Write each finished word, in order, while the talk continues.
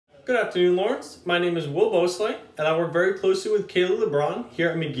Good afternoon, Lawrence. My name is Will Bosley, and I work very closely with Kayla LeBron here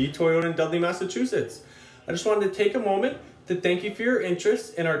at McGee Toyota in Dudley, Massachusetts. I just wanted to take a moment to thank you for your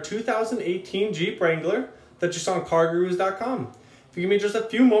interest in our 2018 Jeep Wrangler that you saw on CarGurus.com. If you give me just a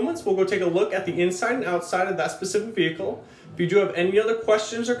few moments, we'll go take a look at the inside and outside of that specific vehicle. If you do have any other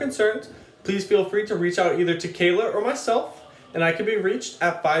questions or concerns, please feel free to reach out either to Kayla or myself, and I can be reached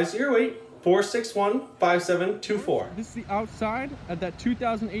at 508-461-5724. This is the outside of that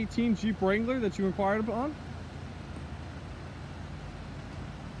 2018 Jeep Wrangler that you inquired upon.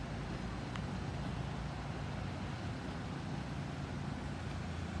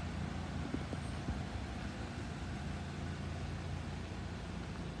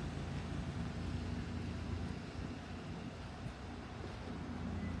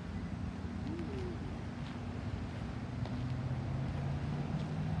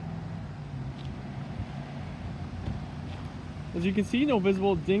 As you can see, no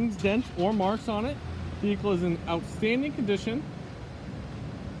visible dings, dents, or marks on it. The vehicle is in outstanding condition.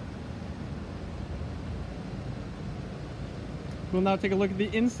 We'll now take a look at the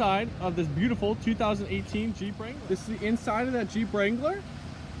inside of this beautiful 2018 Jeep Wrangler. This is the inside of that Jeep Wrangler.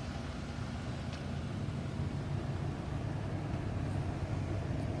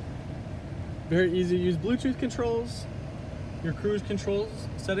 Very easy to use Bluetooth controls. Your cruise controls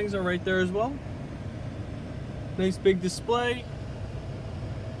settings are right there as well. Nice big display,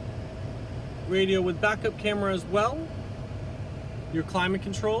 radio with backup camera as well, your climate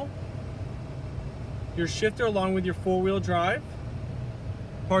control, your shifter along with your four-wheel drive,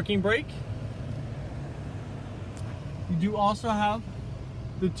 parking brake. You do also have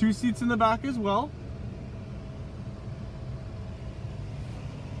the 2 seats in the back as well.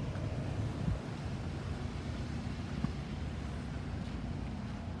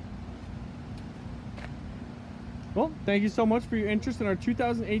 Well, thank you so much for your interest in our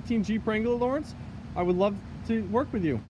 2018 Jeep Wrangler, Lawrence. I would love to work with you.